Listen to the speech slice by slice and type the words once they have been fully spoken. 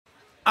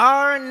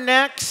Our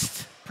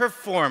next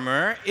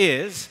performer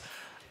is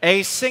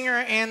a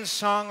singer and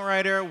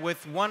songwriter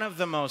with one of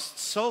the most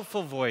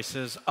soulful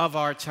voices of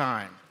our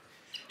time.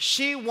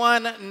 She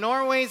won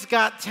Norway's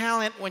Got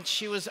Talent when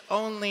she was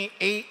only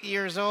 8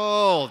 years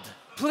old.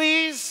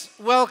 Please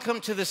welcome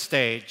to the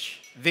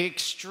stage the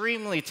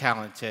extremely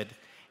talented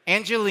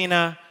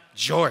Angelina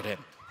Jordan.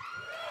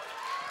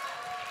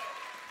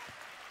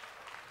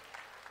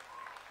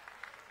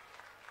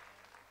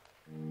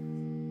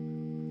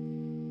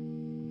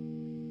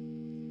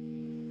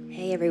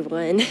 Hey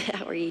everyone,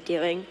 how are you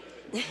doing?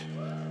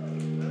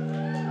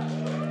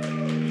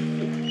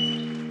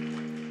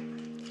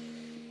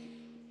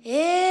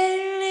 Anywhere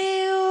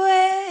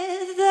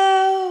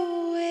the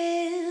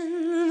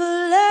wind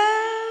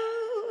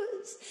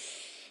blows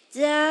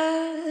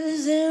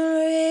doesn't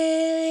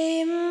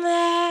really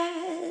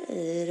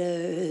matter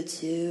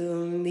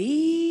to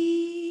me,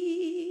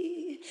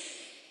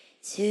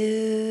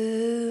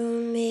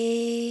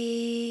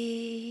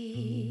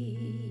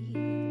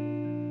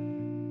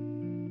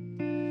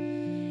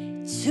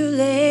 Too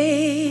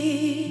late,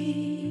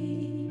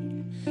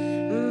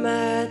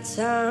 my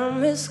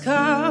time has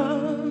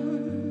come.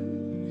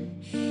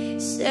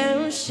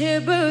 Some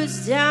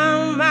shivers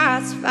down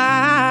my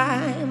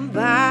spine,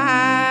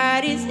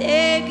 body's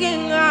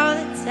aching all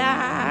the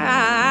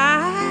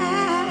time.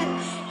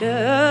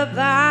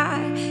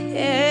 Goodbye,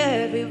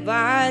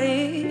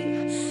 everybody.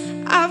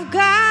 I've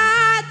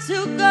got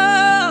to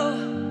go.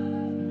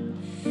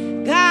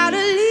 Gotta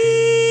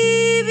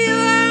leave you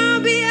all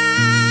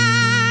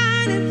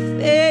behind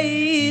and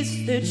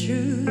face the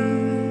truth.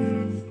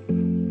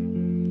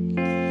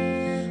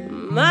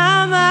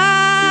 Mama,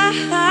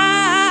 I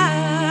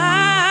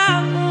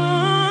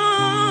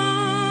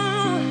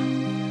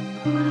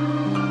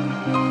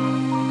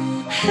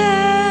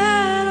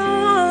don't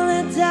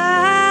wanna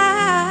die.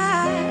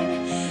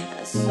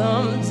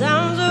 Sometimes I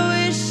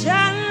wish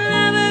I'd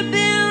never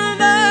been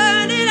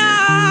burned at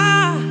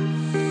all.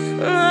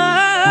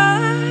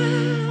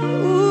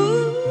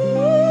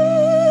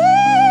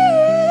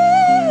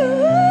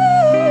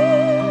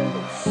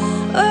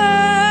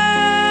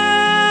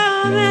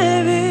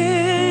 Baby,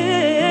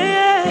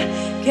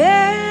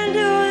 can't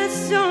do this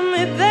to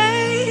me,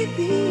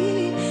 baby.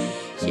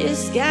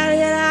 Just gotta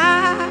get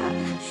out,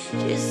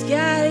 just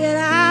gotta get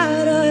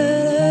out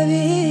of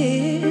here.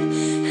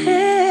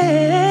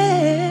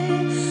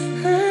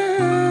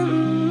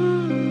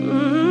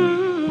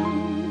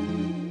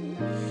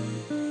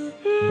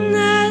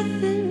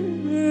 Nothing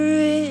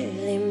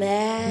really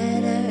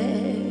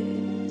matters.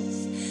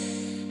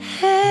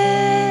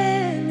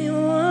 Anyone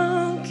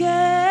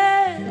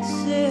can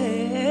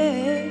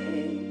say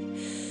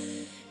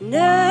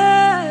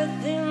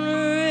nothing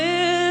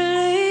really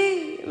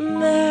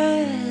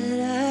matters.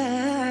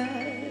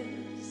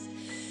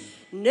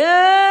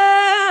 Nothing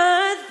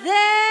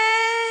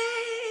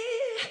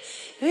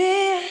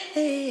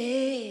really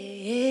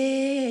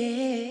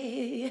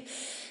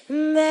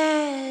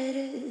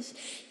matters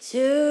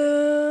to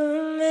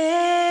me.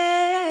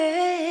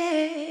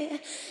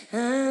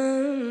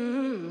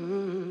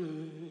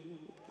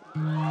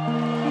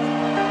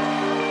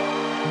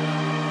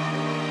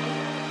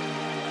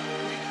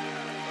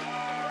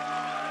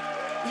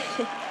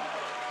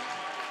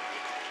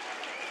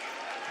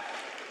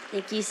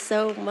 Thank you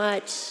so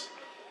much.